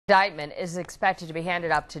Indictment is expected to be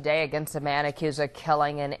handed up today against a man accused of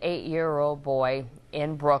killing an 8-year-old boy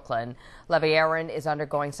in Brooklyn. Levi Aron is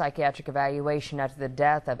undergoing psychiatric evaluation after the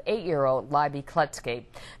death of 8-year-old Leiby Kletzky.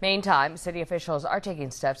 Meantime, city officials are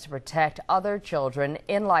taking steps to protect other children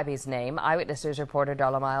in Leiby's name. Eyewitness News reporter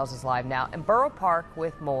Darla Miles is live now in Borough Park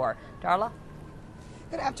with more. Darla?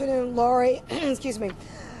 Good afternoon, Lori. Excuse me.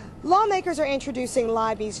 Lawmakers are introducing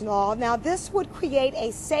Leiby's Law. Now, this would create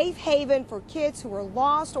a safe haven for kids who are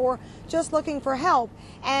lost or just looking for help.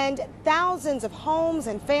 And thousands of homes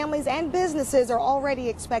and families and businesses are already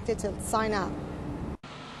expected to sign up.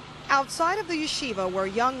 Outside of the yeshiva where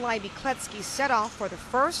young Leiby Kletzky set off for the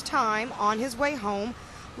first time on his way home,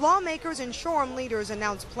 lawmakers and Shoreham leaders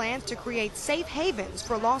announced plans to create safe havens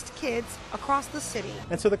for lost kids across the city.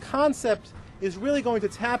 And so the concept is really going to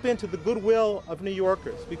tap into the goodwill of New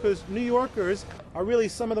Yorkers, because New Yorkers are really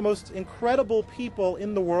some of the most incredible people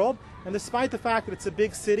in the world, and despite the fact that it's a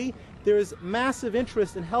big city, there is massive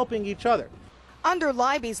interest in helping each other. Under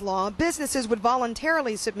Leiby's Law, businesses would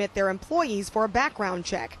voluntarily submit their employees for a background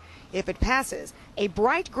check. If it passes, a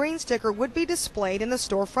bright green sticker would be displayed in the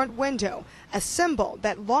storefront window, a symbol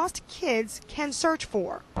that lost kids can search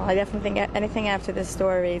for. I definitely think anything after this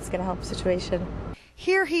story is going to help the situation.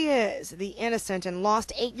 Here he is, the innocent and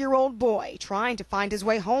lost 8-year-old boy trying to find his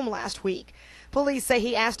way home last week. Police say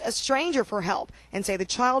he asked a stranger for help and say the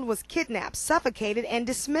child was kidnapped, suffocated, and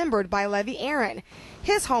dismembered by Levi Aron.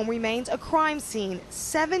 His home remains a crime scene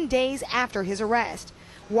 7 days after his arrest.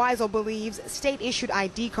 Weisel believes state-issued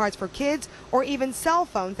ID cards for kids or even cell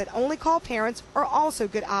phones that only call parents are also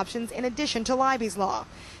good options in addition to Leiby's Law.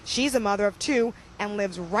 She's a mother of 2 and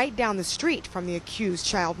lives right down the street from the accused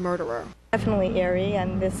child murderer. Definitely eerie,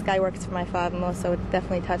 and this guy works for my father-in-law, so it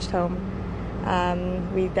definitely touched home.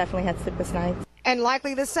 We definitely had sleepless nights. And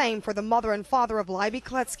likely the same for the mother and father of Leiby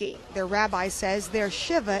Kletzky. Their rabbi says their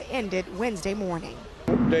shiva ended Wednesday morning.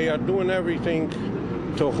 They are doing everything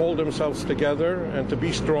to hold themselves together and to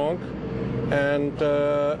be strong, and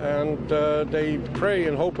they pray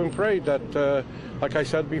and hope and pray that, like I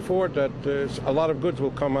said before, that a lot of good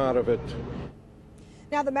will come out of it.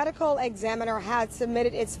 Now, the medical examiner had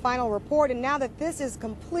submitted its final report, and now that this is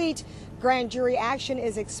complete, grand jury action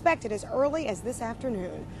is expected as early as this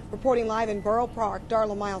afternoon. Reporting live in Borough Park,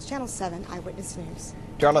 Darla Miles, Channel 7 Eyewitness News.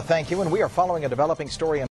 Darla, thank you. And we are following a developing story